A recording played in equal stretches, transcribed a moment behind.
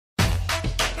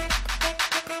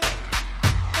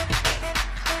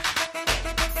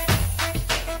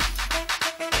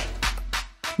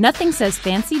Nothing says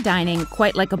fancy dining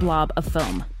quite like a blob of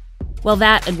foam. Well,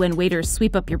 that and when waiters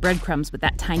sweep up your breadcrumbs with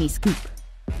that tiny scoop.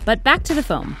 But back to the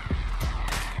foam.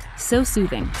 So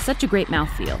soothing, such a great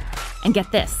mouthfeel. And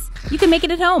get this, you can make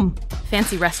it at home.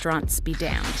 Fancy restaurants be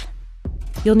damned.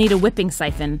 You'll need a whipping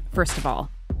siphon, first of all.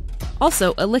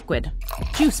 Also, a liquid.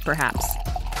 Juice, perhaps.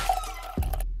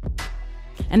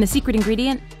 And the secret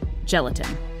ingredient?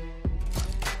 Gelatin.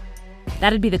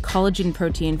 That'd be the collagen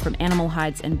protein from animal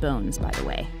hides and bones, by the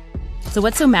way. So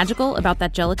what's so magical about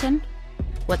that gelatin?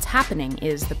 What's happening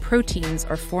is the proteins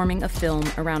are forming a film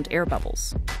around air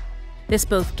bubbles. This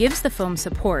both gives the foam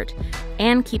support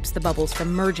and keeps the bubbles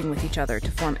from merging with each other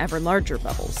to form ever larger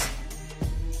bubbles.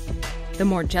 The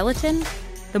more gelatin,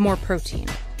 the more protein,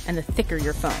 and the thicker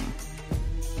your foam.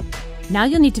 Now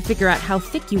you'll need to figure out how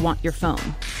thick you want your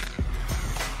foam.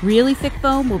 Really thick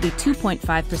foam will be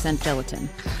 2.5% gelatin,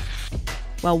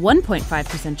 while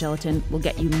 1.5% gelatin will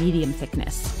get you medium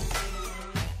thickness.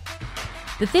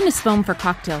 The thinnest foam for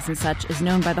cocktails and such is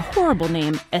known by the horrible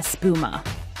name espuma.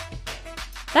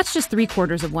 That's just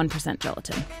 0.75%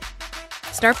 gelatin.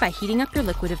 Start by heating up your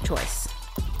liquid of choice.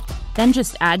 Then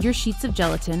just add your sheets of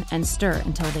gelatin and stir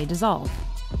until they dissolve.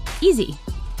 Easy.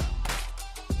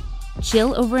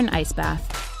 Chill over an ice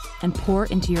bath and pour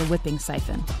into your whipping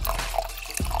siphon.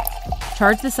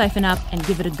 Charge the siphon up and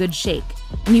give it a good shake,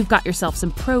 and you've got yourself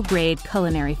some pro-grade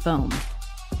culinary foam.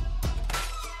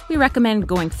 We recommend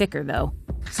going thicker, though,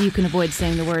 so you can avoid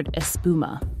saying the word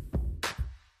espuma.